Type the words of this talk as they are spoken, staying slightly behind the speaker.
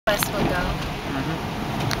bus will go.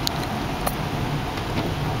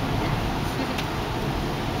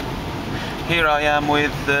 Here I am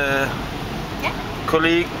with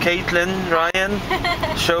colleague Caitlin Ryan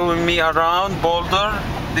showing me around Boulder.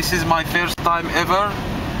 This is my first time ever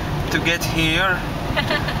to get here.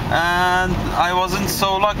 And I wasn't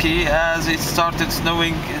so lucky as it started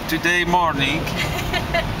snowing today morning.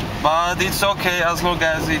 But it's okay as long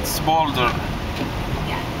as it's Boulder.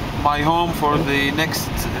 My home for the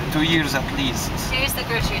next 2 years at least. Here's the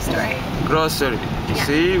grocery store. Grocery. Yeah.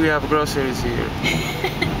 See, we have groceries here.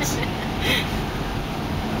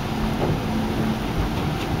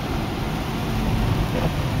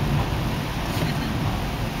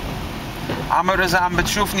 عمر إذا عم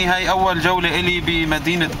بتشوفني هاي أول جولة إلي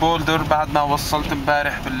بمدينة بولدر بعد ما وصلت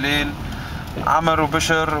امبارح بالليل. عمر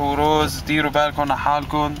وبشر وروز ديروا بالكم على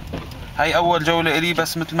حالكم. هاي أول جولة إلي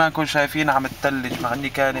بس مثل ما انكم شايفين عم تتلج مع إني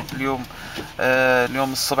كانت اليوم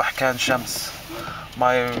الصبح كان شمس.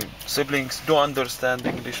 My siblings do understand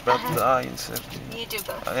English but I insert. You do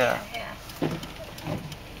both. Yeah.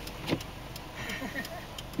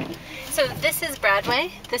 So this is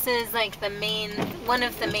Broadway. This is like one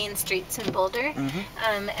of the main streets in Boulder,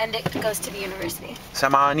 and it goes to the university.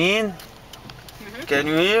 سمعانين? Can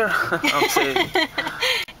you hear? I'm saying.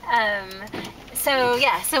 So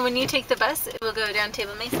yeah, so when you take the bus, it will go down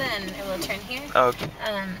Table Mesa and it will turn here. Okay.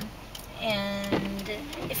 And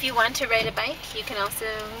if you want to ride a bike, you can also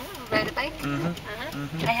ride a bike.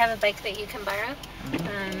 I have a bike that you can borrow.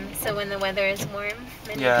 So when the weather is warm,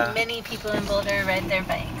 many people in Boulder ride their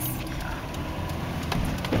bikes.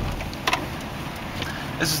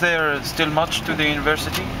 Is there still much to the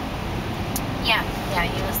university? Yeah,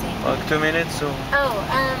 you will see. Like 2 minutes or? Oh,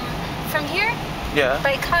 from here? Yeah.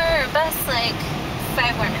 By car or bus, like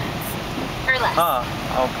 5 more minutes. Or less. Ah,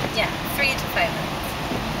 okay. Yeah, 3 to 5 minutes.